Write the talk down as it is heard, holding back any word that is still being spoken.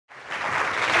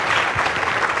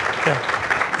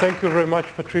Thank you very much,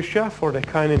 Patricia, for the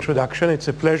kind introduction. It's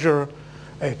a pleasure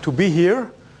to be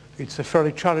here. It's a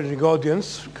fairly challenging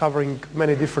audience covering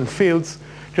many different fields.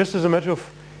 Just as a matter of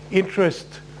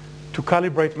interest to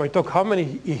calibrate my talk, how many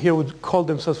here would call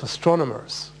themselves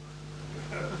astronomers?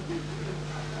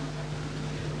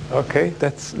 Okay,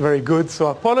 that's very good. So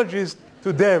apologies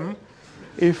to them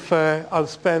if I'll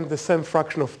spend the same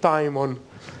fraction of time on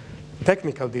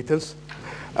technical details.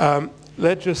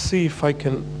 Let's just see if I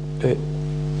can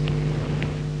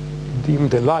dim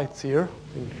the lights here.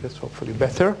 I think that's hopefully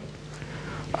better.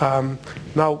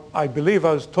 Now, I believe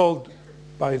I was told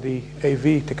by the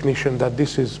AV technician that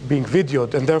this is being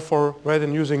videoed, and therefore, rather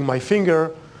than using my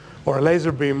finger or a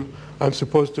laser beam, I'm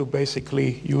supposed to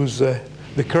basically use the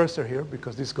cursor here,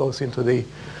 because this goes into the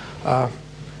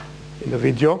in the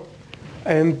video.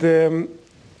 And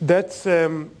that's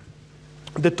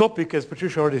the topic, as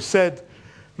Patricia already said.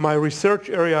 My research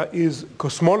area is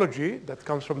cosmology. That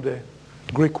comes from the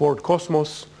Greek word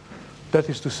cosmos. That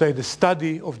is to say the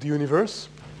study of the universe.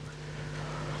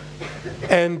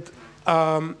 And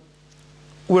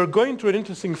we're going through an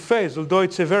interesting phase, although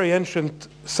it's a very ancient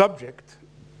subject.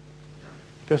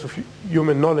 Just of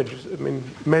human knowledge, I mean,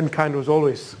 mankind was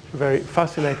always very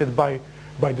fascinated by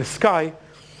the sky.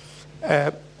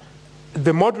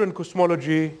 The modern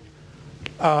cosmology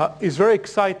is very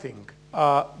exciting. There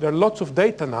are lots of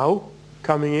data now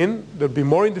coming in. There'll be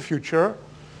more in the future.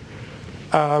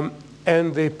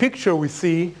 And the picture we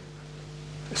see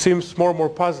seems more and more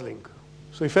puzzling.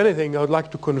 So if anything, I would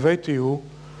like to convey to you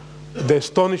the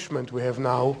astonishment we have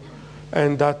now,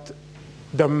 and that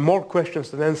there are more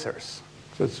questions than answers.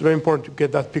 So it's very important to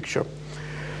get that picture.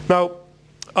 Now,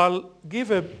 I'll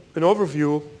give an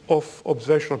overview of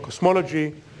observational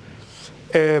cosmology.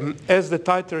 As the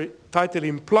title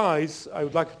implies, I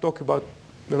would like to talk about,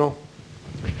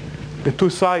 the two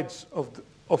sides of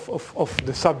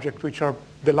the subject, which are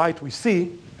the light we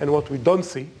see and what we don't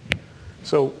see.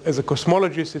 So as a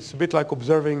cosmologist, it's a bit like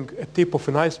observing a tip of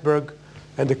an iceberg,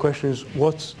 and the question is,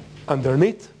 what's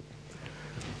underneath?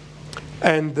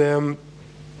 And the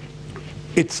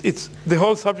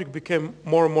whole subject became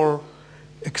more and more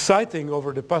exciting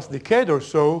over the past decade or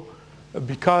so,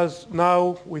 because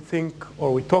now we think,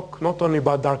 or we talk not only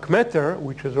about dark matter,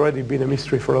 which has already been a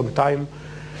mystery for a long time,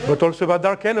 but also about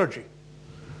dark energy.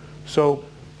 So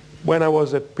when I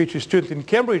was a PhD student in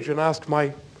Cambridge and asked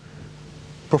my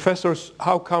professors,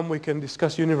 how come we can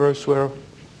discuss universe where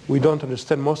we don't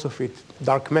understand most of it,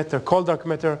 dark matter, cold dark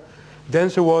matter, the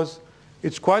answer was,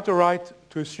 it's quite all right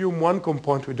to assume one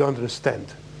component we don't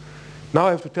understand. Now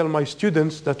I have to tell my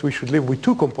students that we should live with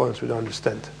two components we don't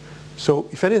understand. So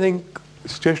if anything, the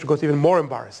situation got even more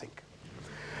embarrassing.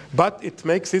 But it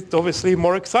makes it obviously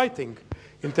more exciting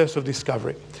in terms of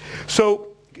discovery. So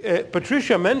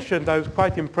Patricia mentioned, I was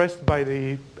quite impressed by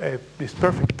this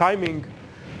perfect timing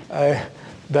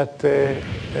that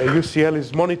UCL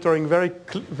is monitoring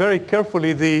very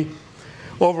carefully the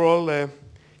overall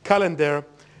calendar.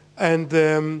 And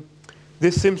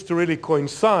this seems to really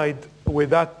coincide with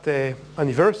that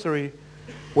anniversary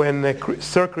when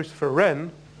Sir Christopher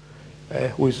Wren,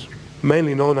 who is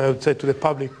mainly known, I would say, to the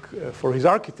public for his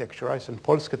architecture, right? St.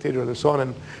 Paul's Cathedral and so on.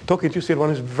 And talking to UCL, one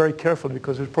is very careful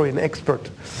because there's probably an expert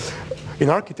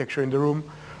in architecture in the room.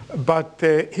 But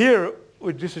here,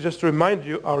 this is just to remind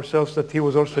you ourselves that he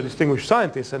was also a distinguished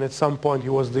scientist, and at some point he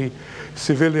was the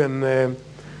civilian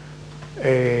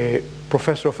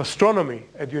professor of astronomy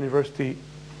at the University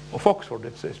of Oxford.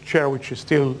 It's a chair which is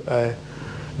still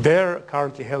there,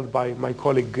 currently held by my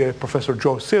colleague, Professor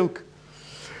Joe Silk.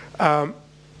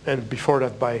 And before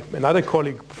that by another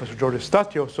colleague, Professor George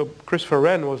Statio. So Christopher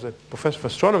Wren was a professor of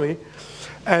astronomy.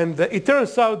 And it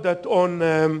turns out that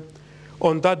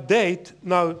on that date,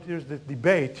 now here's the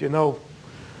debate,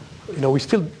 we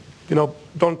still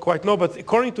don't quite know, but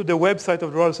according to the website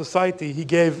of the Royal Society, he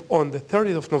gave on the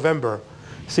 30th of November,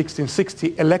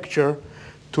 1660, a lecture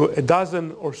to a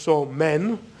dozen or so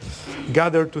men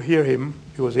gathered to hear him.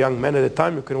 He was a young man at the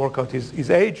time, you can work out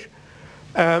his age.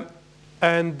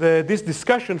 And this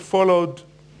discussion followed,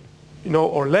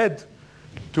 or led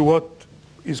to what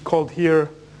is called here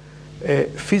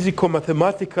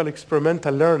physico-mathematical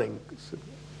experimental learning.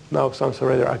 Now sounds a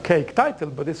rather archaic title,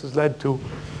 but this has led to,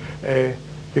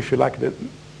 if you like, the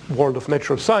world of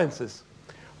natural sciences.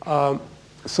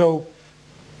 So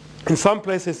in some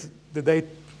places, the date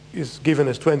is given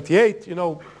as 28.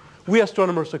 We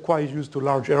astronomers are quite used to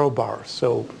large error bars.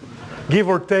 So give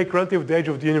or take, relative to the age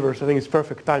of the universe, I think it's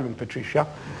perfect timing, Patricia.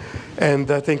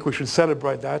 And I think we should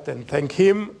celebrate that and thank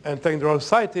him and thank the Royal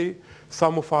Society.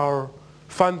 Some of our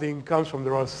funding comes from the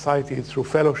Royal Society through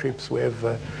fellowships. We have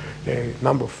a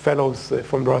number of fellows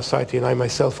from the Royal Society, and I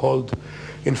myself hold,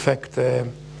 in fact, a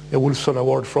Wilson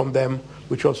Award from them,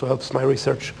 which also helps my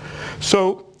research.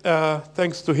 So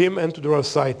thanks to him and to the Royal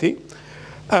Society.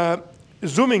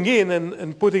 Zooming in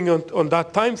and putting on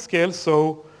that time scale,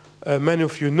 so many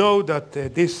of you know that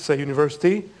this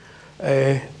university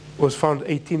was founded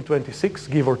 1826,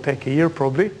 give or take a year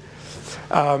probably.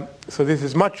 So this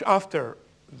is much after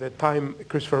the time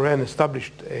Christopher Wren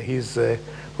established his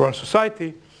Royal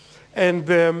Society. And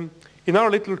in our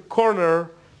little corner,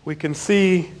 we can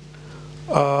see,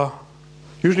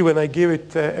 usually when I give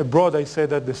it abroad, I say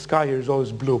that the sky here is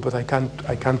always blue, but I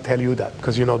can't tell you that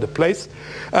because you know the place.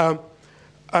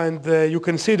 And you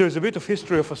can see there's a bit of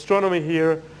history of astronomy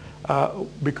here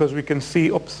because we can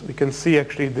see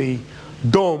actually the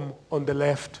dome on the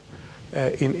left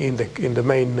in the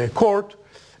main court.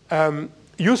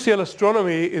 UCL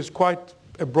astronomy is quite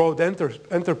a broad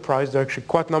enterprise. There are actually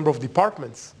quite a number of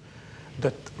departments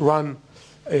that run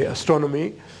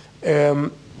astronomy.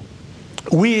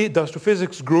 We, the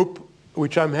astrophysics group,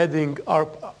 which I'm heading,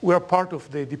 we are part of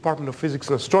the Department of Physics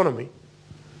and Astronomy.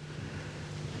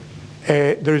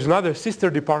 There is another sister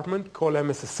department called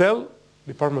MSSL,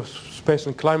 Department of Space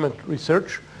and Climate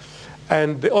Research.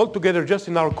 And all together, just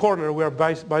in our corner, we are,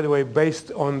 by the way,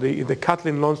 based on the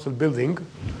Kathleen Lonsdale building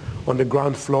on the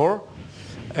ground floor.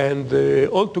 And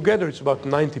all together, it's about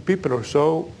 90 people or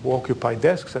so who occupy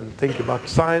desks and think about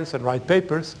science and write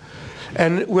papers.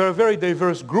 And we're a very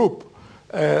diverse group.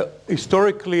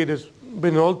 Historically, there's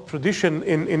been an old tradition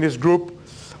in this group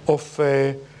of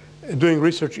doing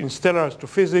research in stellar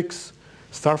astrophysics,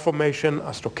 star formation,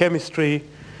 astrochemistry,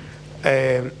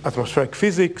 atmospheric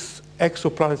physics,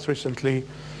 exoplanets recently.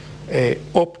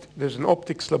 There's an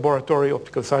optics laboratory,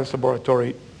 optical science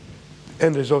laboratory,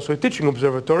 and there's also a teaching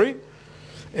observatory.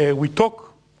 We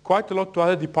talk quite a lot to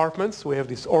other departments. We have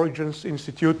this Origins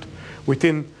Institute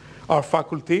within our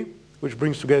faculty, which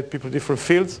brings together people in different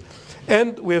fields.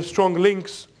 And we have strong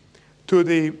links to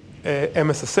the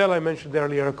MSSL I mentioned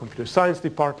earlier, computer science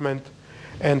department,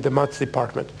 and the maths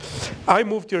department. I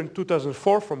moved here in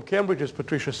 2004 from Cambridge, as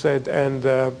Patricia said, and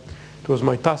it was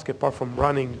my task, apart from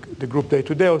running the group day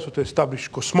to day, also to establish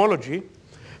cosmology.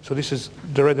 So this is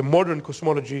the rather modern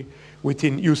cosmology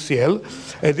within UCL.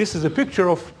 This is a picture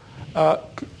of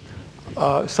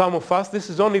some of us.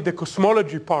 This is only the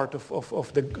cosmology part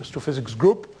of the astrophysics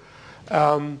group.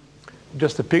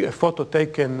 Just a photo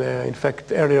taken, in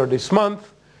fact, earlier this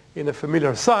month in a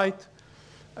familiar site.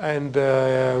 And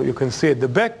you can see at the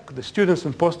back, the students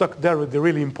and postdocs, there are the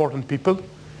really important people.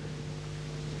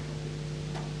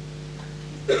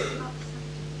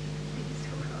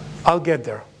 I'll get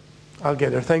there.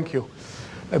 Thank you.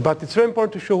 But it's very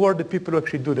important to show who are the people who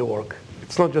actually do the work.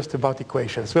 It's not just about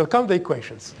equations. We'll count the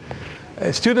equations.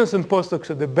 Students and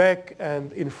postdocs at the back,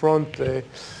 and in front,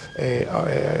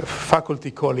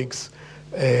 faculty colleagues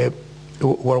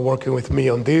who are working with me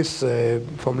on this.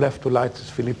 From left to right is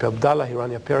Philippe Abdallah,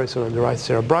 Hiranya Perison, and on the right,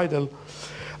 Sarah Bridle.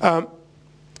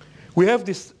 We have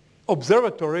this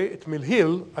observatory at Mill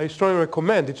Hill. I strongly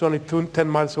recommend. It's only 10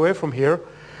 miles away from here.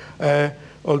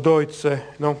 Although it's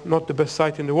not the best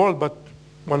site in the world, but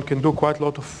one can do quite a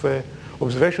lot of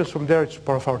observations from there. It's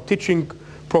part of our teaching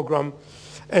program.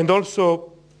 And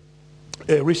also,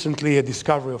 recently a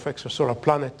discovery of extrasolar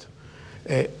planet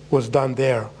was done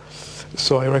there.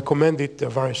 So I recommend it. There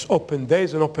are various open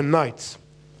days and open nights.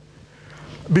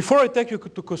 Before I take you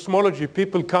to cosmology,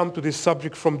 people come to this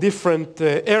subject from different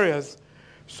areas.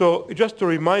 So just to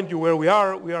remind you where we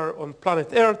are on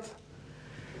planet Earth.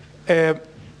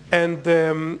 And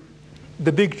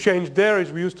the big change there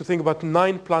is we used to think about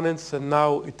 9 planets, and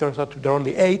now it turns out there are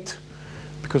only 8,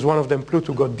 because one of them,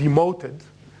 Pluto, got demoted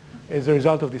as a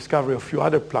result of discovery of a few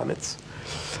other planets.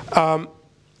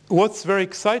 What's very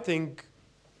exciting,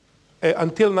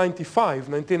 until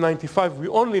 1995, we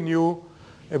only knew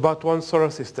about one solar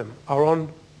system, our own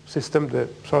system, the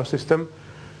solar system.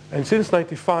 And since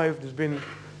 1995, there's been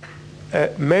a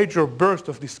major burst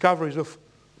of discoveries of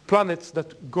planets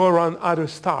that go around other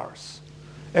stars,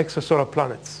 extrasolar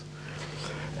planets.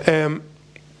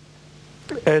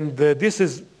 This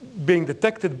is being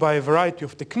detected by a variety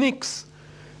of techniques.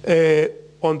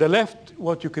 On the left,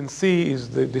 what you can see is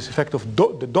this effect of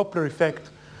the Doppler effect,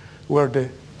 where the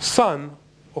sun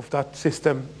of that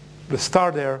system, the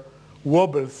star there,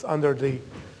 wobbles under the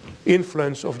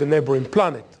influence of the neighboring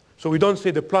planet. So we don't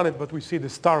see the planet, but we see the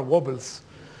star wobbles.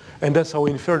 And that's how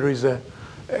we infer there is a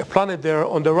planet there.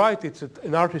 On the right, it's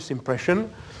an artist's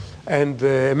impression. And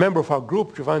a member of our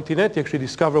group, Giovanni Tinetti, actually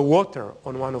discovered water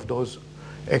on one of those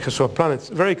extrasolar planets.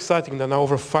 Very exciting. There are now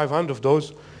over 500 of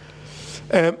those.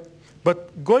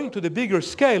 But going to the bigger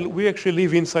scale, we actually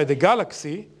live inside a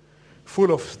galaxy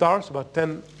full of stars, about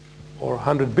 10 or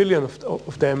 100 billion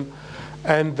of them.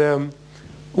 And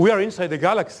we are inside the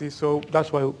galaxy, so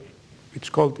that's why it's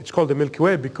called the Milky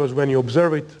Way, because when you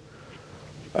observe it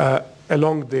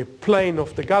along the plane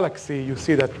of the galaxy, you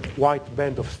see that white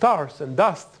band of stars and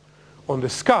dust on the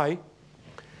sky.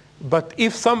 But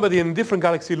if somebody in a different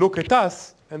galaxy look at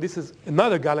us, and this is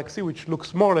another galaxy which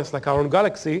looks more or less like our own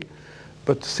galaxy,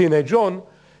 but seen edge on,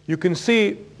 you can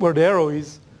see where the arrow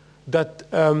is that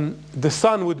the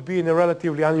sun would be in a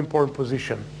relatively unimportant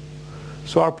position.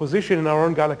 So our position in our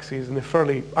own galaxy is in a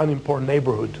fairly unimportant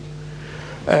neighborhood.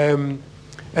 And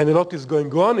a lot is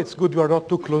going on. It's good we are not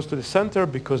too close to the center,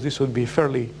 because this would be a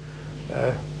fairly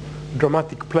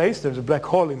dramatic place. There's a black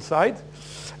hole inside.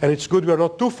 And it's good we are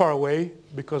not too far away,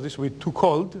 because this would be too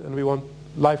cold and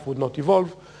life would not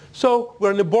evolve. So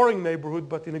we're in a boring neighborhood,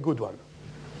 but in a good one.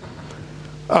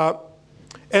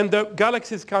 And the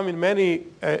galaxies come in many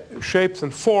shapes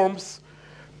and forms.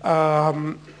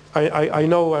 I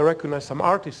know I recognize some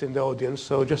artists in the audience,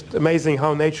 so just amazing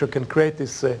how nature can create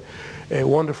this a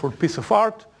wonderful piece of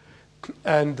art.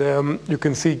 And you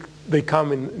can see they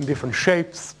come in different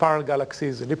shapes, spiral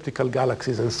galaxies, elliptical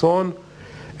galaxies, and so on.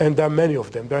 And there are many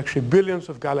of them. There are actually billions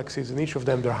of galaxies. In each of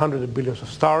them, there are hundreds of billions of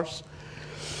stars.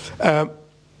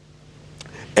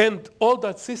 And all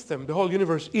that system, the whole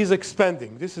universe, is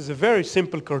expanding. This is a very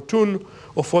simple cartoon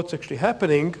of what's actually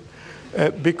happening,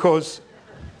 because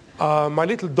my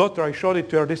little daughter, I showed it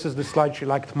to her. This is the slide she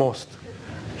liked most.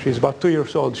 She's about 2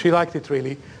 years old. She liked it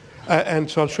really. And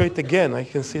so I'll show it again. I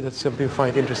can see that some people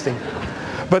find it interesting.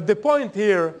 But the point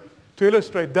here, to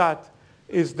illustrate that,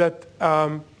 is that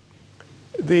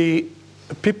the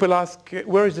people ask,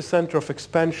 where is the center of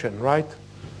expansion, right?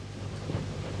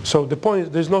 So the point is,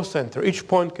 there's no center. Each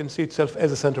point can see itself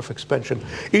as a center of expansion.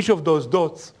 Each of those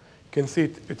dots can see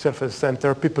itself as a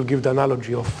center. People give the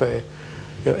analogy of a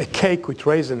cake with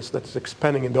raisins that's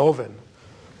expanding in the oven.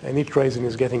 And each raisin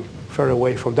is getting further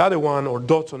away from the other one, or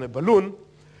dots on a balloon.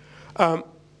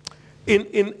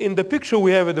 In the picture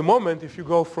we have at the moment, if you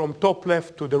go from top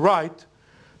left to the right,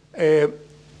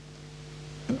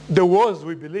 there was,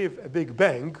 we believe, a Big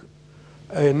Bang.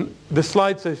 And the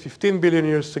slide says 15 billion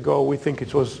years ago. We think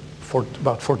it was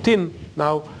about 14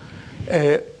 now.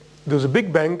 There was a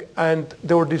Big Bang, and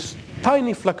there were these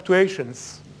tiny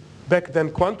fluctuations, back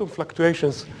then quantum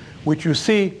fluctuations, which you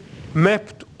see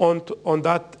mapped on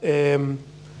that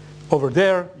over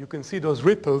there. You can see those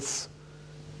ripples,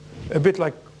 a bit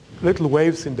like little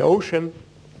waves in the ocean.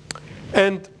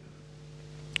 And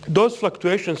those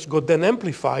fluctuations got then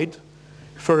amplified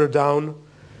further down,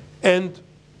 and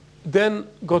then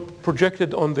got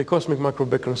projected on the cosmic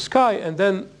microbackground sky, and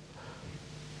then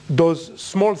those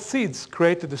small seeds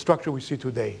created the structure we see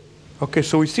today. Okay,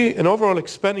 so we see an overall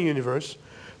expanding universe,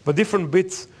 but different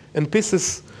bits and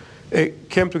pieces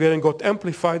came together and got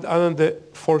amplified under the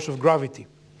force of gravity.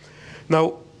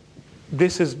 Now,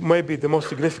 this is maybe the most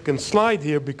significant slide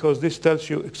here, because this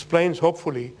explains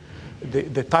hopefully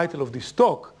the title of this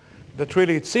talk, that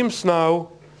really it seems now,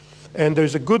 and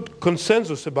there's a good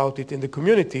consensus about it in the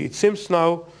community, it seems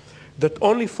now that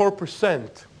only 4%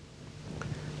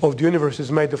 of the universe is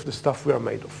made of the stuff we are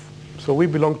made of. So we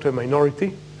belong to a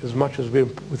minority, as much as we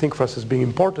think for us as being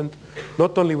important.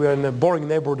 Not only we are in a boring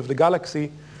neighborhood of the galaxy,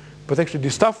 but actually the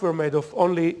stuff we're made of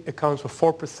only accounts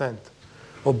for 4%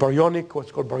 of baryonic,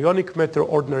 what's called baryonic matter,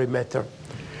 ordinary matter.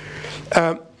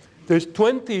 There's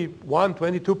 21,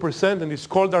 22%, and it's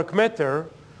called dark matter.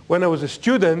 When I was a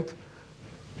student,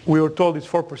 we were told it's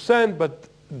 4%, but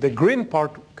the green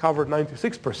part covered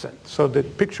 96%. So the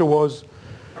picture was,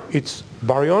 it's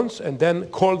baryons and then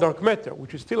cold dark matter,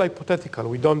 which is still hypothetical.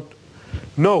 We don't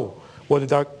know what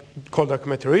the cold dark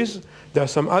matter is. There are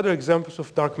some other examples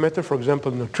of dark matter, for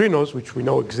example, neutrinos, which we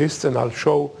know exists, and I'll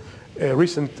show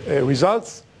recent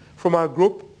results from our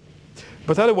group.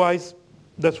 But otherwise,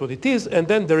 that's what it is. And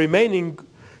then the remaining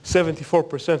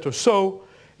 74% or so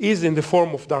is in the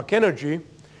form of dark energy.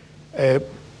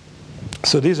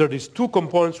 So these are these two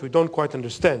components we don't quite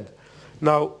understand.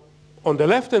 Now, on the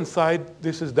left-hand side,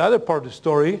 this is the other part of the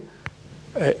story.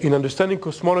 In understanding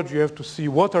cosmology, you have to see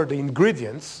what are the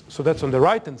ingredients. So that's on the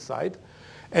right-hand side.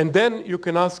 And then you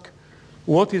can ask,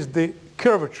 what is the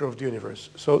curvature of the universe?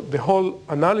 So the whole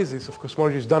analysis of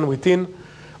cosmology is done within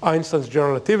Einstein's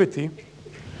general relativity.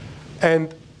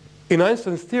 And in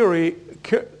Einstein's theory,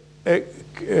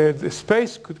 the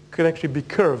space can actually be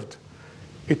curved.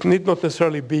 It need not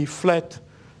necessarily be flat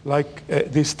like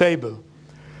this table.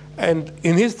 And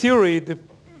in his theory, the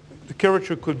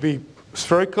curvature could be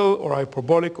spherical or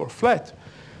hyperbolic or flat.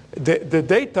 The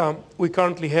data we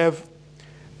currently have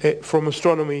from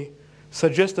astronomy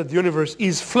suggests that the universe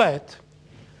is flat.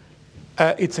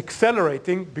 It's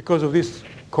accelerating because of this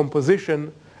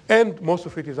composition, and most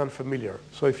of it is unfamiliar.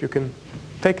 So if you can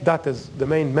take that as the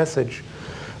main message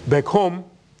back home,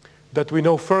 that we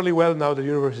know fairly well now the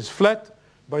universe is flat.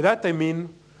 By that I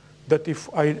mean that if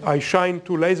I shine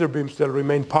two laser beams, they'll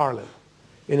remain parallel.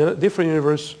 In a different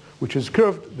universe, which is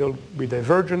curved, they'll be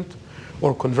divergent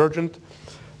or convergent.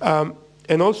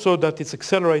 And also that it's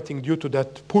accelerating due to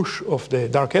that push of the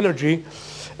dark energy,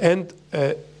 and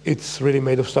it's really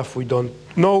made of stuff we don't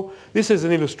know. This is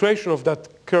an illustration of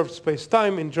that curved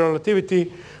space-time. In general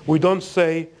relativity, we don't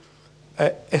say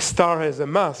a star has a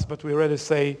mass, but we rather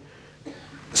say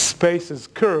space is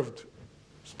curved,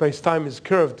 space-time is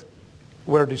curved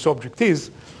where this object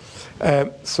is.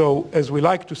 So as we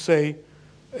like to say,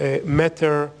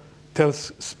 matter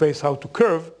tells space how to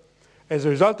curve. As a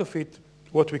result of it,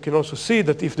 what we can also see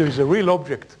that if there is a real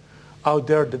object out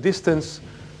there, the distance,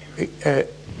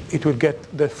 it will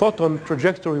get, the photon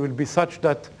trajectory will be such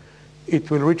that it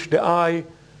will reach the eye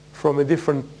from a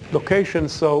different location,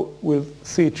 so we'll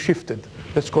see it shifted.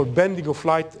 That's called bending of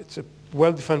light. It's a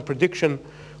well-defined prediction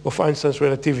of Einstein's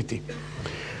relativity.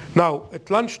 Now, at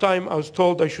lunchtime, I was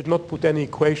told I should not put any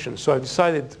equations, so I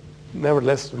decided,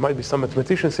 nevertheless, there might be some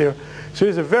mathematicians here. So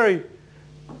here's a very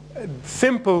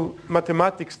simple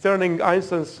mathematics turning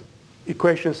Einstein's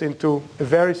equations into a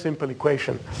very simple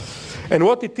equation. And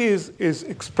what it is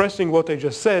expressing what I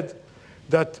just said,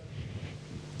 that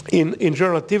in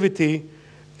general relativity,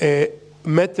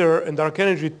 matter and dark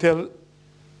energy tell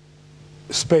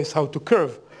space how to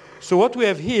curve. So what we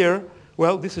have here,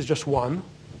 well, this is just one.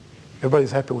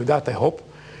 Everybody's happy with that, I hope.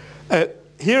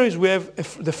 Here is we have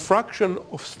the fraction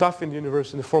of stuff in the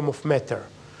universe in the form of matter.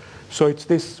 So it's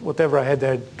this, whatever I had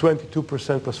there,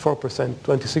 22% plus 4%,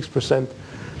 26%.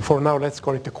 For now, let's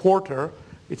call it a quarter.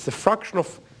 It's the fraction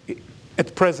of,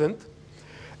 at present.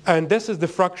 And this is the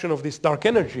fraction of this dark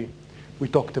energy we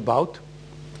talked about.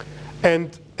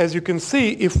 And as you can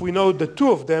see, if we know the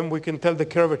two of them, we can tell the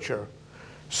curvature.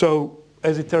 So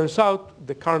as it turns out,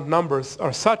 the current numbers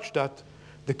are such that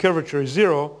the curvature is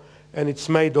 0, and it's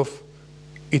made of,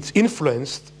 it's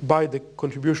influenced by the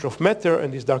contribution of matter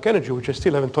and this dark energy, which I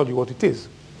still haven't told you what it is.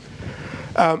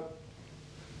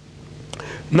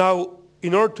 Now,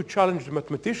 in order to challenge the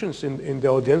mathematicians in the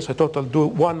audience, I thought I'll do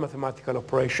one mathematical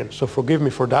operation. So forgive me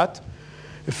for that.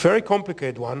 A very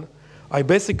complicated one. I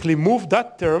basically moved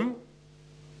that term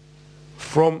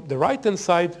from the right-hand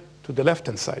side to the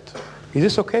left-hand side. Is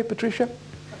this okay, Patricia?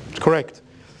 It's correct.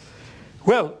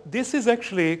 Well, this is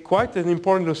actually quite an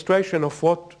important illustration of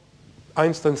what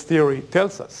Einstein's theory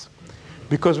tells us.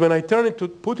 Because when I turn it to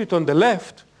put it on the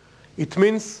left, it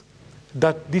means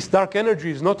that this dark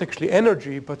energy is not actually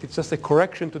energy, but it's just a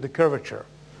correction to the curvature.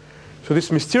 So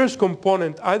this mysterious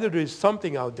component, either there is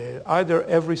something out there, either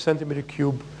every centimeter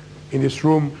cube in this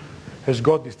room has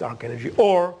got this dark energy,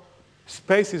 or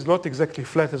space is not exactly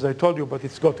flat, as I told you, but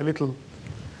it's got a little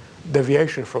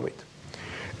deviation from it.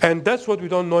 And that's what we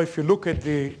don't know. If you look at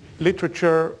the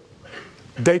literature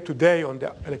day to day on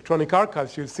the electronic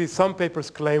archives, you'll see some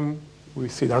papers claim we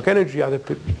see dark energy, other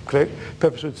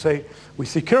papers would say we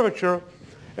see curvature.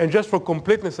 And just for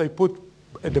completeness, I put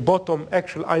at the bottom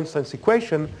actual Einstein's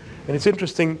equation. And it's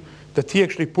interesting that he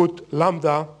actually put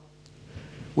lambda,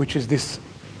 which is this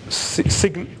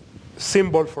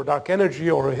symbol for dark energy,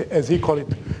 or as he called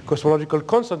it, cosmological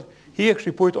constant. He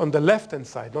actually put it on the left-hand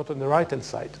side, not on the right-hand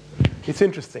side. It's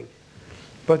interesting.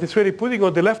 But it's really putting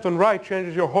on the left and right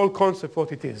changes your whole concept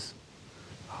what it is,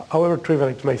 however trivial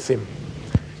it may seem.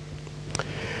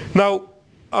 Now,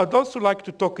 I'd also like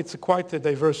to talk, it's quite a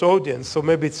diverse audience, so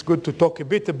maybe it's good to talk a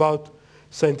bit about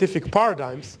scientific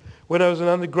paradigms. When I was an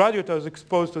undergraduate, I was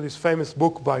exposed to this famous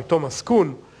book by Thomas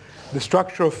Kuhn, The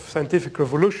Structure of Scientific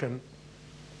Revolution,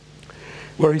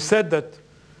 where he said that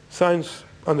science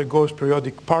undergoes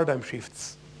periodic paradigm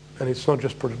shifts, and it's not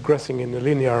just progressing in a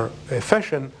linear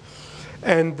fashion,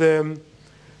 and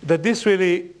that this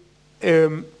really,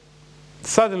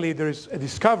 suddenly there is a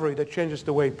discovery that changes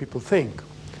the way people think.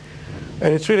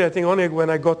 And it's really, I think, only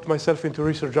when I got myself into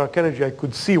research dark energy, I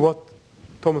could see what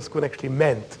Thomas Kuhn actually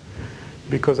meant,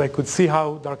 because I could see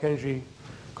how dark energy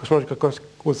cosmological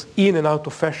concept was in and out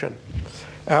of fashion.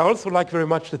 I also like very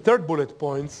much the third bullet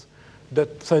points,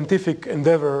 that scientific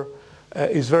endeavor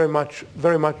is very much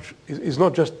is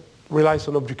not just relies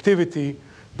on objectivity,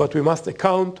 but we must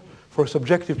account for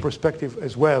subjective perspective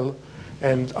as well.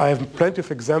 And I have plenty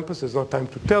of examples, there's no time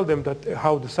to tell them, that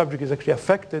how the subject is actually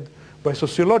affected by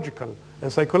sociological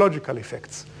and psychological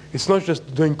effects. It's not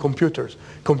just doing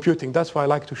computing. That's why I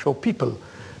like to show people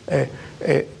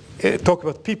talk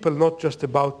about people, not just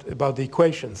about the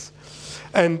equations.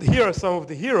 And here are some of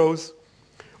the heroes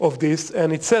of this,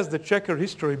 and it says the checkered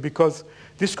history because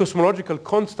this cosmological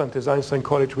constant, as Einstein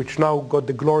called it, which now got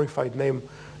the glorified name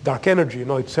dark energy, you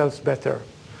know, it sells better,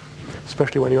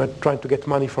 especially when you are trying to get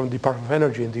money from the Department of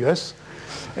Energy in the US.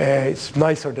 It's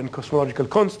nicer than cosmological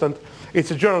constant.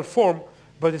 It's a general form,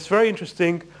 but it's very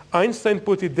interesting. Einstein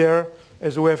put it there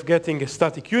as a way of getting a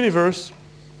static universe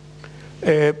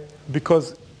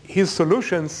because his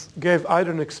solutions gave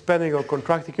either an expanding or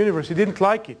contracting universe. He didn't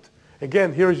like it.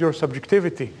 Again, here is your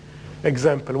subjectivity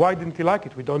example. Why didn't he like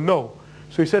it? We don't know.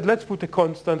 So he said, let's put a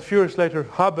constant. A few years later,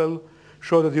 Hubble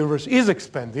showed that the universe is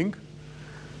expanding.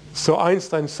 So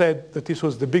Einstein said that this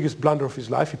was the biggest blunder of his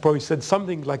life. He probably said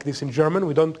something like this in German.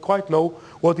 We don't quite know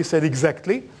what he said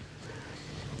exactly.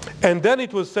 And then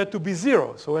it was said to be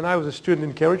zero. So when I was a student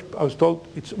in Cambridge, I was told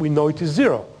we know it is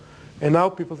zero. And now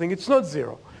people think it's not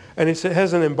zero. And it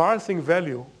has an embarrassing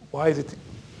value. Why is it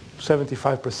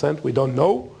 75%? We don't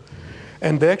know.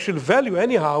 And the actual value,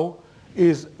 anyhow,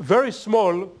 is very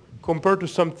small compared to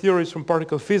some theories from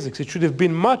particle physics. It should have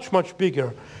been much, much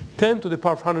bigger, 10 to the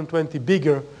power of 120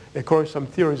 bigger, according to some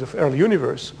theories of early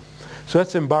universe. So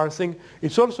that's embarrassing.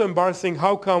 It's also embarrassing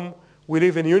how come we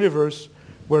live in a universe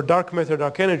where dark matter,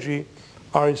 dark energy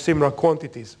are in similar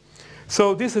quantities.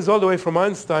 So this is all the way from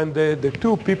Einstein. The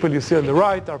two people you see on the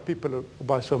right are people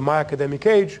by my academic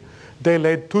age. They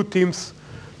led two teams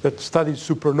that studied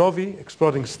supernovae,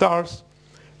 exploding stars,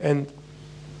 and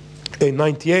in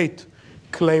 '98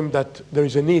 claimed that there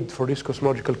is a need for this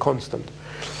cosmological constant.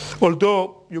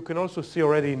 Although you can also see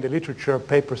already in the literature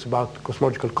papers about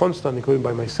cosmological constant, including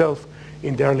by myself,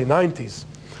 in the early '90s.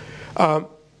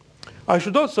 I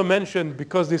should also mention,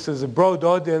 because this is a broad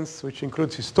audience, which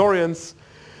includes historians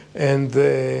and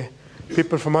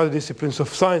people from other disciplines of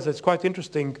science, that's quite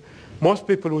interesting. Most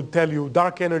people would tell you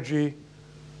dark energy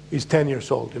is 10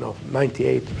 years old,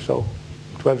 98 or so,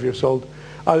 12 years old.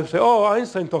 Others say, oh,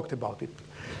 Einstein talked about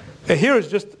it. Here is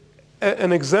just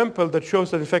an example that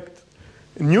shows that, in fact,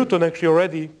 Newton actually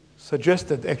already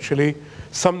suggested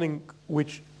something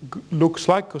which looks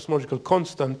like cosmological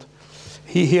constant.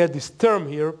 He had this term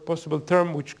here, possible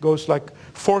term, which goes like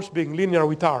force being linear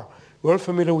with R. We're all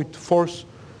familiar with force,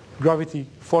 gravity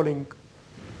falling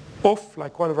off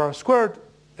like 1/r squared.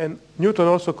 And Newton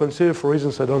also considered, for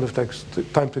reasons I don't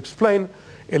have time to explain,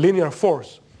 a linear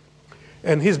force.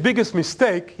 And his biggest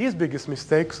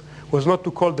mistakes was not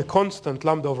to call the constant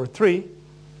lambda over 3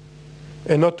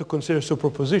 and not to consider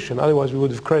superposition. Otherwise, we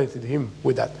would have credited him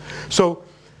with that. So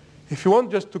if you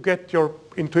want just to get your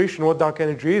intuition what dark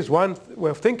energy is, one way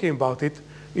of thinking about it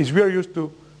is we are used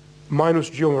to minus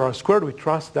g over r squared. We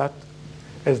trust that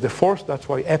as the force. That's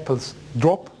why apples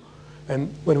drop.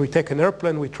 And when we take an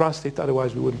airplane, we trust it.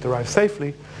 Otherwise, we wouldn't arrive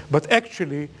safely. But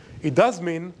actually, it does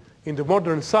mean in the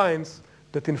modern science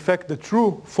that, in fact, the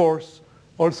true force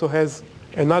also has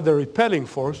another repelling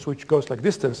force, which goes like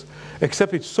distance,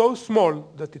 except it's so small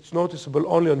that it's noticeable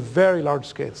only on very large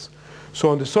scales. So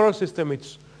on the solar system,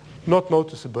 it's not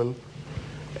noticeable.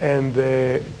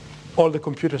 And all the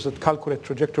computers that calculate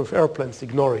trajectory of airplanes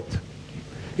ignore it.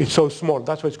 It's so small.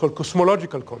 That's why it's called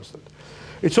cosmological constant.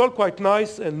 It's all quite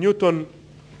nice, and Newton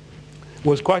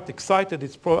was quite excited.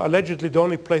 It's allegedly the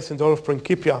only place in the whole of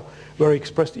Principia where he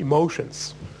expressed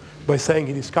emotions by saying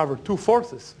he discovered two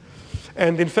forces.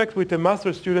 And in fact, with a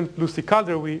master's student, Lucy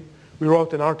Calder, we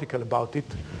wrote an article about it.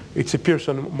 It appears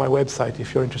on my website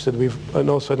if you're interested. And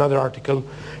also another article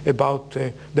about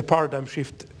the paradigm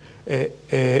shift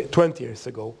 20 years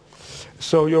ago.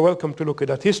 So you're welcome to look at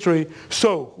that history.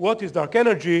 So what is dark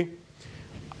energy?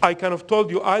 I kind of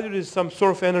told you either it is some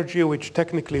sort of energy which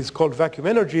technically is called vacuum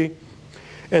energy,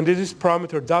 and this is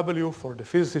parameter W for the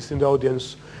physicists in the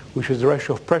audience, which is the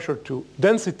ratio of pressure to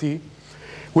density,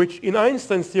 which in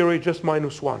Einstein's theory is just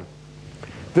 -1.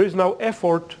 There is now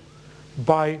effort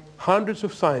by hundreds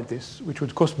of scientists, which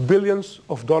would cost billions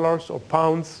of dollars or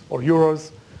pounds or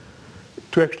euros,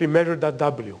 to actually measure that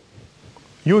W.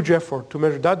 Huge effort to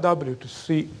measure that W to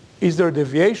see is there a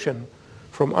deviation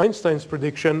from Einstein's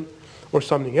prediction or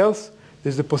something else.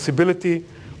 There's the possibility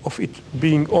of it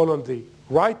being all on the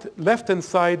left-hand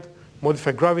side,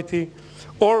 modified gravity,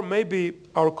 or maybe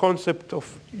our concept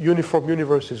of uniform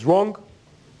universe is wrong.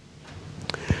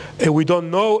 We don't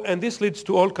know, and this leads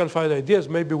to all kinds of other ideas.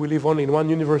 Maybe we live only in one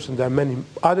universe and there are many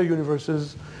other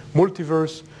universes,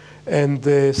 multiverse, and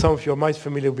some of you are might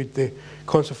familiar with the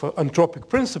concept of anthropic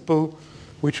principle,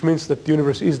 which means that the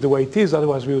universe is the way it is,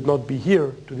 otherwise we would not be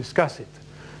here to discuss it.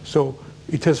 So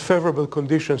it has favorable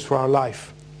conditions for our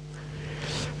life.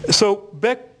 So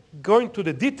going to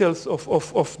the details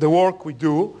of the work we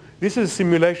do, This is a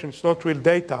simulation, it's not real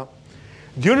data.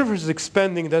 The universe is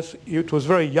expanding, it was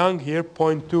very young here,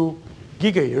 0.2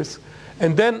 gigayears.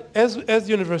 And then as the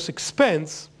universe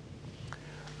expands,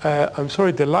 I'm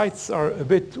sorry, the lights are a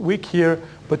bit weak here,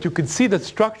 but you can see that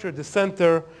structure at the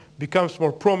center becomes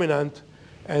more prominent,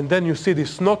 and then you see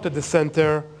this knot at the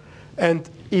center, and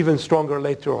even stronger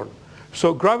later on.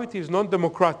 So gravity is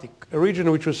non-democratic. A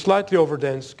region which was slightly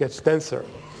overdense gets denser.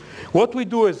 What we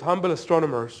do as humble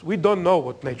astronomers, we don't know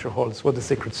what nature holds, what the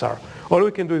secrets are. All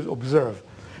we can do is observe.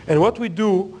 And what we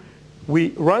do, we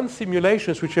run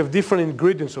simulations which have different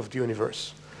ingredients of the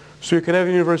universe. So you can have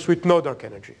a universe with no dark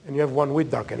energy, and you have one with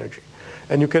dark energy.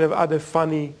 And you can have other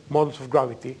funny models of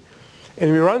gravity.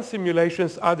 And we run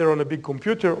simulations either on a big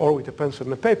computer or with a pencil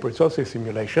and a paper. It's also a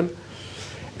simulation.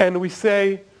 And we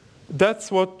say,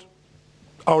 that's what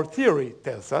our theory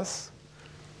tells us,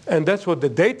 and that's what the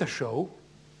data show,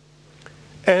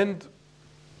 and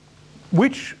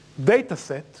which data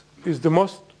set is the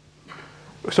most,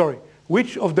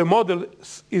 which of the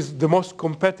models is the most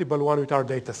compatible one with our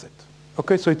data set.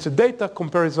 Okay, so it's a data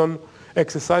comparison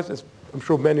exercise, as I'm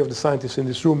sure many of the scientists in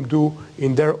this room do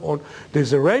in their own.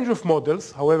 There's a range of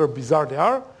models, however bizarre they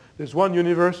are. There's one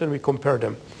universe, and we compare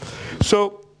them.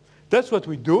 So that's what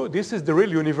we do. This is the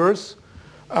real universe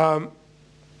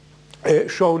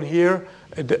shown here.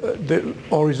 The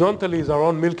horizontally is our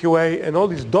own Milky Way, and all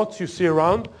these dots you see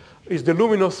around is the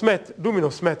luminous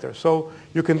matter. So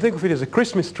you can think of it as a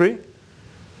Christmas tree,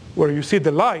 where you see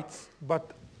the lights,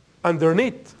 but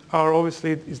underneath are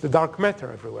obviously is the dark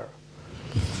matter everywhere,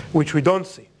 which we don't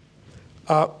see.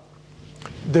 There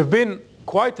have been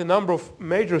quite a number of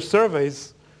major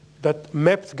surveys that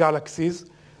mapped galaxies.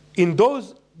 In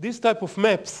these type of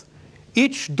maps,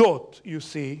 each dot you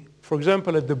see, for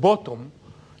example, at the bottom,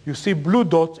 you see blue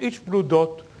dots. Each blue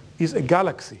dot is a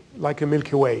galaxy, like a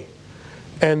Milky Way.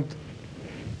 And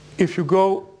if you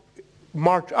go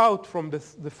march out from the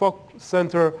focus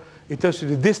center, it tells you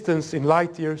the distance in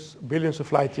light years, billions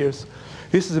of light years.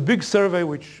 This is a big survey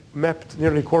which mapped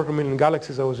nearly 250,000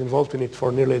 galaxies. I was involved in it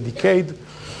for nearly a decade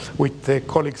with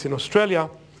colleagues in Australia.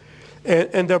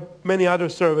 And there are many other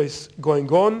surveys going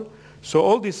on. So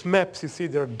all these maps, you see,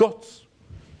 there are dots,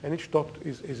 and each dot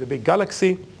is a big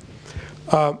galaxy.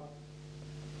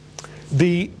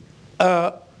 The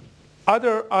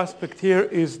other aspect here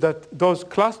is that those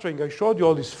clustering, I showed you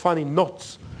all these funny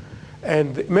knots,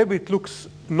 and maybe it looks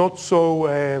not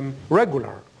so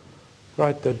regular,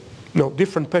 right?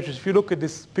 Different patches. If you look at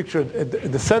this picture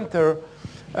at the center,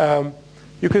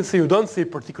 you can see you don't see a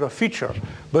particular feature.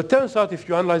 But it turns out if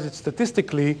you analyze it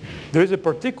statistically, there is a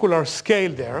particular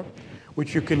scale there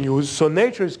which you can use. So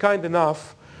nature is kind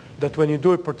enough that when you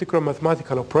do a particular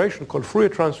mathematical operation called Fourier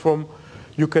transform,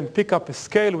 you can pick up a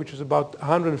scale which is about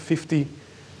 150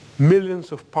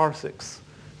 millions of parsecs.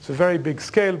 It's a very big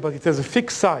scale, but it has a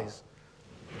fixed size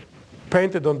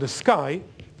painted on the sky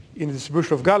in the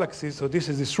distribution of galaxies. So this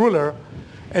is this ruler.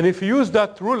 And if you use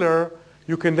that ruler,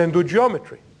 you can then do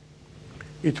geometry.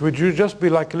 It would just be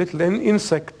like a little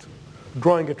insect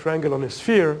drawing a triangle on a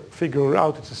sphere, figuring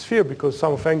out it's a sphere because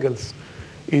sum of angles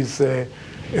is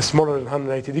smaller than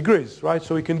 180 degrees, right?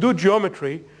 So we can do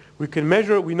geometry. We can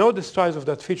measure, we know the size of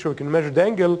that feature, we can measure the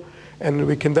angle, and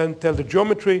we can then tell the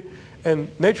geometry. And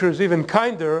nature is even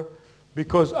kinder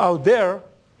because out there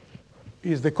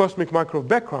is the cosmic microwave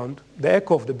background, the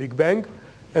echo of the Big Bang,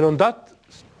 and on that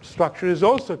structure is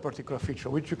also a particular feature,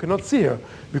 which you cannot see here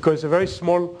because it's a very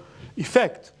small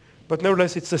effect. But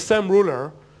nevertheless, it's the same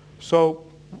ruler, so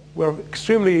we're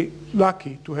extremely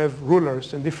lucky to have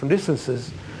rulers in different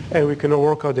distances, and we can now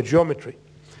work out the geometry.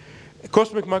 A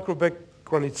cosmic microwave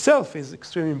background itself is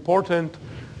extremely important.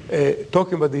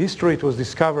 Talking about the history, it was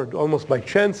discovered almost by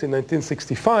chance in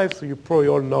 1965, so you probably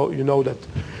all know that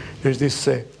there's this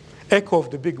echo of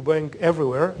the Big Bang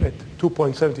everywhere at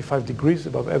 2.75 degrees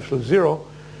above absolute zero.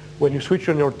 When you switch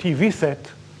on your TV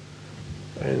set,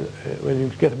 and when you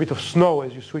get a bit of snow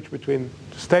as you switch between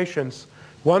stations,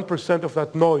 1% of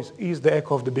that noise is the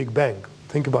echo of the Big Bang.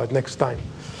 Think about it next time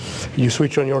you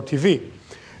switch on your TV.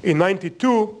 In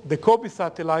 '92, the COBE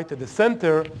satellite at the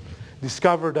center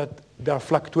discovered that there are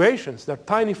fluctuations, there are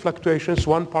tiny fluctuations,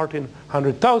 1 part in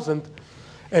 100,000,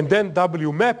 and then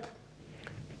WMAP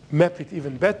mapped it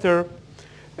even better.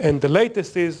 And the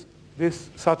latest is this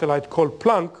satellite called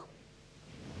Planck.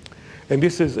 And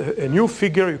this is a new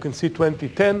figure. You can see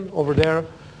 2010 over there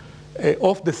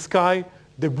of the sky.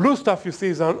 The blue stuff you see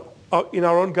is in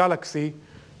our own galaxy.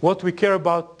 What we care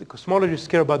about, the cosmologists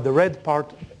care about the red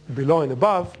part below and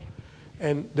above.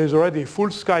 And there's already a full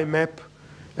sky map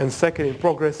and second in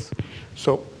progress.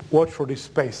 So watch for this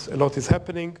space. A lot is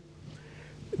happening.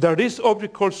 There is this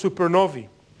object called supernovae.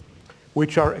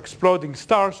 which are exploding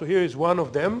stars. So here is one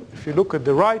of them. If you look at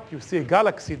the right, you see a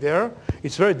galaxy there.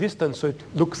 It's very distant, so it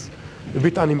looks a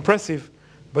bit unimpressive.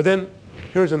 But then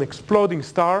here's an exploding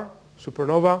star,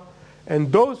 supernova.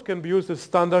 And those can be used as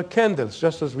standard candles.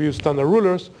 Just as we use standard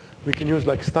rulers, we can use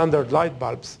like standard light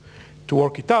bulbs to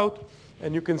work it out.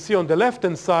 And you can see on the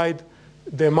left-hand side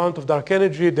the amount of dark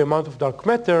energy, the amount of dark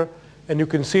matter. And you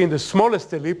can see in the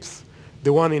smallest ellipse,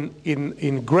 the one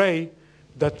in gray,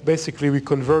 that basically we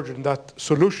converge in that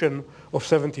solution of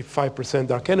 75%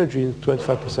 dark energy and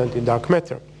 25% in dark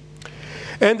matter.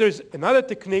 And there's another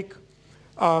technique.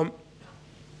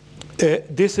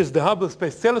 This is the Hubble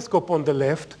Space Telescope on the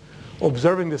left,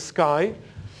 observing the sky.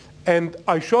 And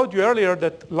I showed you earlier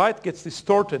that light gets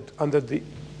distorted under the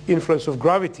influence of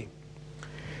gravity.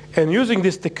 And using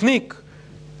this technique,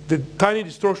 the tiny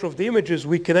distortion of the images,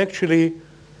 we can actually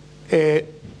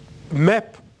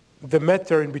map the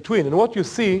matter in between. And what you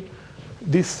see,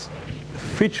 this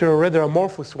feature, a rather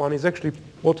amorphous one, is actually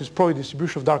what is probably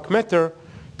distribution of dark matter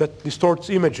that distorts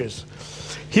images.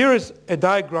 Here is a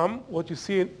diagram. What you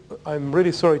see, I'm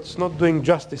really sorry, it's not doing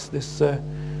justice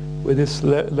with this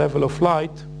level of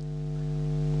light.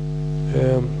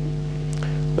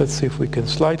 Let's see if we can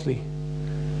slightly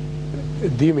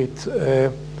dim it.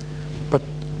 But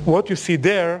what you see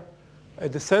there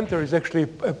at the center is actually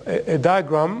a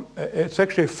diagram. It's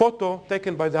actually a photo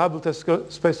taken by the Hubble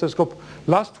Space Telescope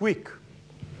last week.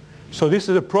 So this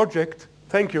is a project.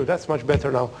 Thank you, that's much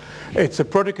better now. It's a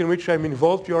project in which I'm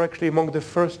involved. You're actually among the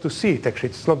first to see it. Actually,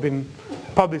 it's not been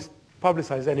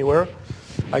publicized anywhere.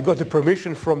 I got the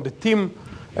permission from the team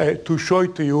to show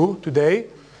it to you today.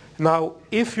 Now,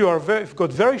 if you've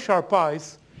got very sharp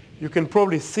eyes, you can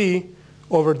probably see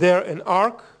over there an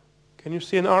arc. Can you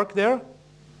see an arc there?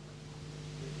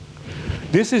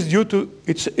 This is due to,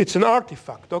 it's an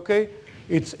artifact, okay?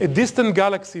 It's a distant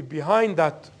galaxy behind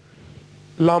that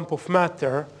lump of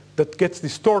matter that gets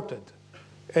distorted,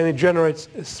 and it generates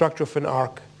a structure of an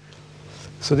arc.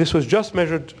 So this was just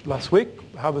measured last week,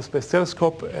 Hubble Space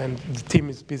Telescope, and the team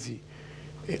is busy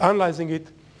analyzing it.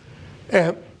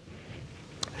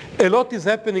 A lot is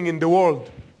happening in the world.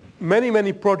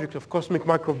 Many projects of cosmic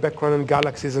microwave background and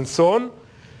galaxies and so on.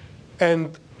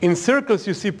 And in circles,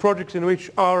 you see projects in which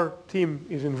our team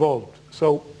is involved.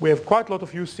 So we have quite a lot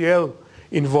of UCL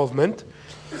involvement.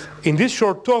 In this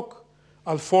short talk,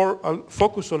 I'll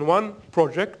focus on one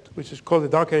project, which is called the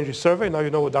Dark Energy Survey. Now you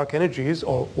know what dark energy is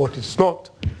or what it's not.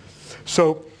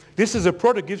 So this is a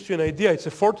project, gives you an idea. It's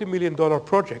a $40 million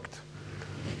project,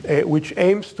 which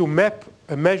aims to map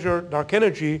and measure dark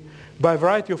energy by a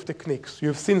variety of techniques.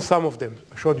 You've seen some of them.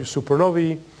 I showed you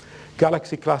supernovae,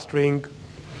 galaxy clustering,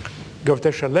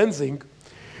 gravitational lensing.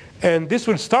 And this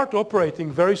will start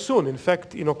operating very soon. In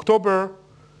fact, in October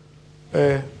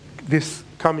this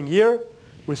coming year,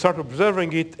 we'll start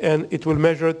observing it, and it will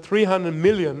measure 300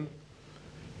 million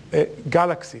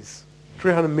galaxies.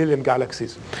 300 million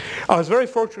galaxies. I was very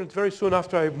fortunate very soon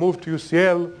after I moved to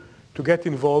UCL to get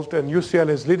involved, and UCL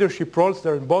has leadership roles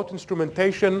there in both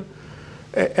instrumentation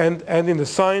and in the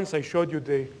science. I showed you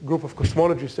the group of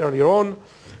cosmologists earlier on.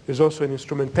 There's also an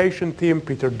instrumentation team,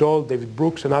 Peter Dahl, David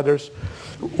Brooks, and others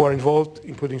who are involved,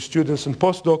 including students and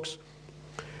postdocs.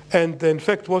 And in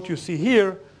fact, what you see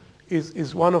here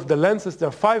is one of the lenses. There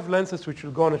are 5 lenses which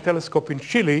will go on a telescope in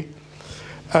Chile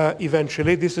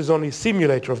eventually. This is only a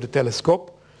simulator of the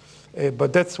telescope.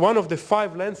 But that's one of the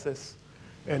 5 lenses.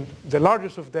 And the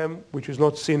largest of them, which is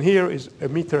not seen here, is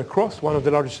 1 meter across, one of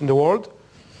the largest in the world.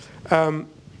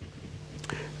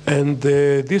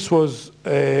 This was,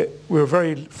 we were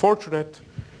very fortunate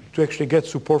to actually get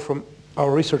support from our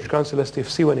research council,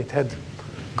 STFC, when it had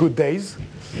good days.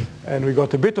 And we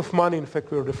got a bit of money. In fact,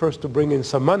 we were the first to bring in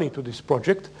some money to this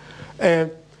project. It's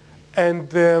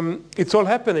all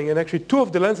happening. And actually, 2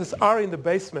 of the lenses are in the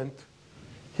basement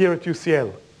here at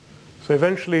UCL. So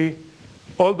eventually,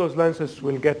 all those lenses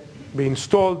will be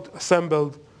installed,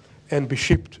 assembled, and be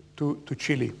shipped to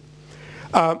Chile.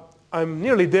 I'm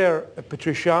nearly there,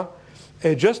 Patricia.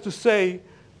 Just to say,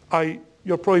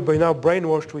 you're probably by now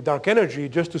brainwashed with dark energy,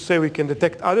 just to say we can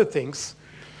detect other things.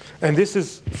 And this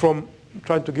is from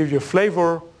trying to give you a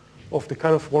flavor of the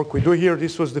kind of work we do here.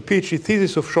 This was the PhD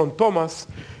thesis of Sean Thomas,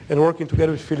 and working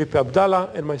together with Felipe Abdallah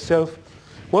and myself.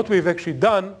 What we've actually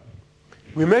done,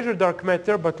 we measure dark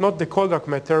matter, but not the cold dark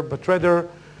matter, but rather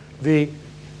the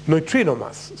neutrino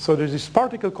mass. So there's this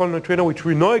particle called neutrino, which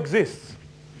we know exists.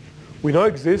 We know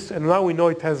exists, and now we know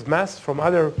it has mass from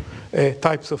other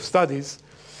types of studies.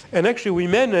 And actually, we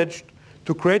managed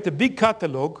to create a big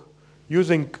catalog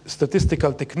using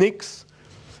statistical techniques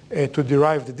to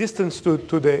derive the distance to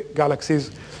the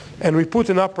galaxies. And we put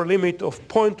an upper limit of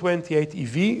 0.28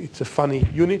 eV, it's a funny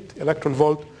unit, electron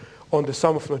volt, on the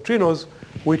sum of neutrinos,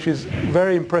 which is a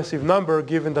very impressive number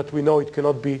given that we know it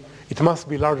cannot be, it must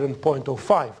be larger than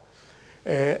 0.05.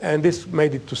 And this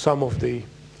made it to some of the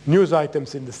news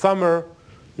items in the summer,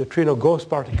 neutrino ghost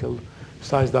particle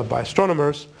sized up by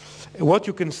astronomers. And what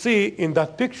you can see in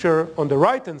that picture on the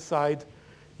right-hand side,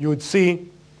 you would see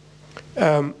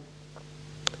a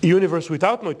universe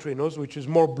without neutrinos, which is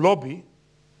more blobby.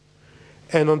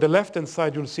 And on the left-hand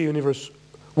side, you'll see a universe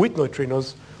with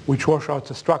neutrinos, which wash out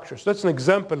the structure. So that's an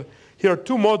example. Here are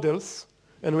two models,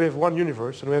 and we have one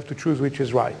universe, and we have to choose which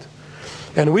is right.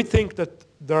 And we think that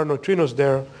there are neutrinos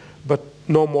there, but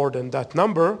no more than that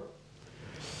number.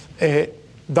 A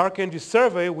dark energy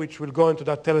survey, which will go into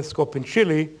that telescope in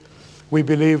Chile, we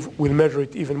believe will measure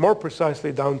it even more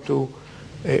precisely down to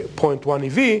 0.1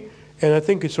 eV. And I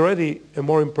think it's already a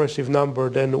more impressive number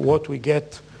than what we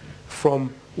get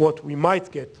from what we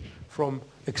might get from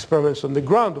experiments on the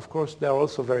ground. Of course, they are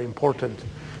also very important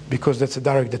because that's a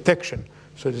direct detection.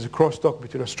 So there's a crosstalk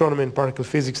between astronomy and particle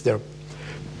physics there.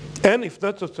 And if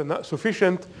that's not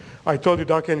sufficient, I told you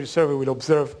dark energy survey will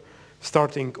observe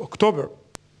starting October.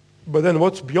 But then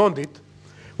what's beyond it?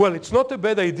 Well, it's not a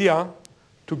bad idea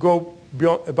to go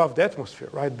beyond, above the atmosphere,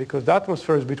 right? Because the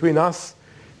atmosphere is between us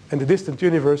and the distant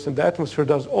universe, and the atmosphere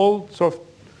does all sort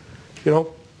of,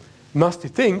 nasty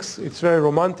things. It's very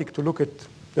romantic to look at,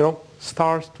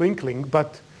 stars twinkling,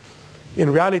 but in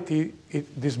reality,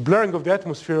 this blurring of the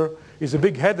atmosphere is a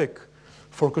big headache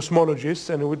for cosmologists,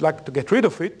 and we would like to get rid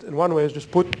of it. And one way is just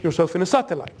put yourself in a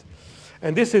satellite.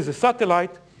 And this is a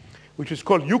satellite which is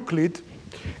called Euclid.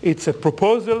 It's a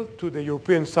proposal to the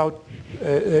European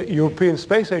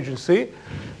Space Agency.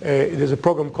 There's a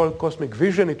program called Cosmic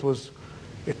Vision. It was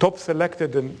top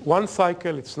selected in one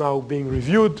cycle. It's now being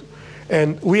reviewed.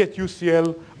 And we at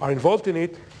UCL are involved in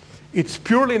it. It's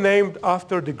purely named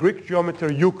after the Greek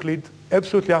geometer Euclid,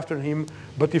 absolutely after him.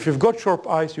 But if you've got sharp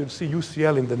eyes, you'll see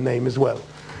UCL in the name as well.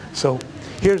 So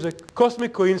here's a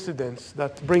cosmic coincidence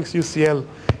that brings UCL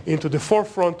into the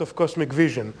forefront of cosmic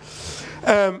vision.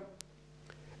 And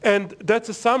that's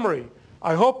a summary.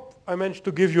 I hope I managed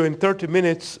to give you in 30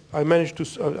 minutes. I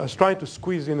was trying to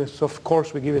squeeze in a soft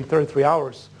course we give in 33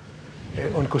 hours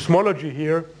on cosmology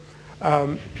here.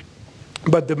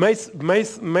 But the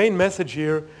main message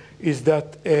here is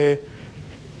that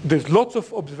there's lots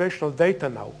of observational data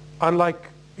now. Unlike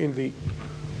in the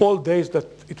old days that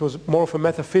it was more of a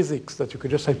metaphysics that you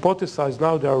could just hypothesize,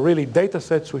 now there are really data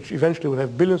sets which eventually will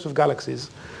have billions of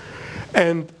galaxies.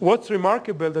 And what's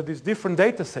remarkable that these different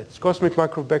data sets, cosmic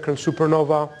microwave background,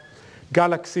 supernova,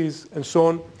 galaxies, and so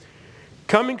on,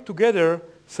 coming together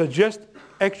suggest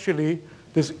actually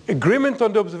there's agreement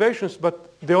on the observations, but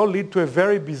they all lead to a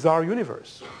very bizarre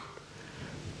universe.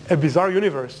 A bizarre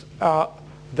universe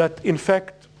that, in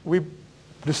fact,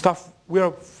 the stuff we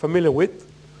are familiar with,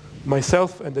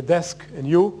 myself and the desk and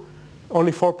you,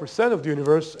 only 4% of the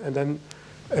universe, and then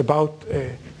about,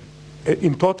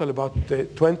 in total, about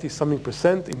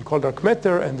 20-something% in cold dark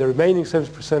matter, and the remaining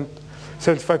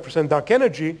 75% dark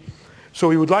energy. So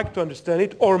we would like to understand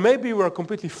it, or maybe we are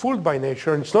completely fooled by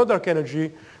nature, and it's not dark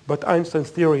energy, but Einstein's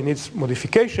theory needs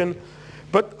modification.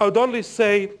 But I would only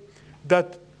say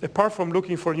that apart from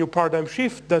looking for a new paradigm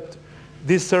shift, that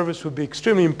this service would be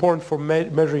extremely important for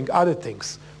measuring other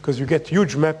things, because you get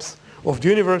huge maps of the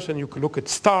universe, and you can look at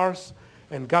stars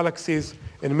and galaxies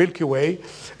and Milky Way.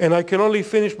 And I can only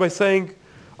finish by saying,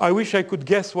 I wish I could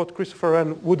guess what Christopher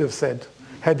Wren would have said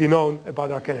had he known about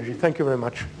dark energy. Thank you very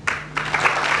much.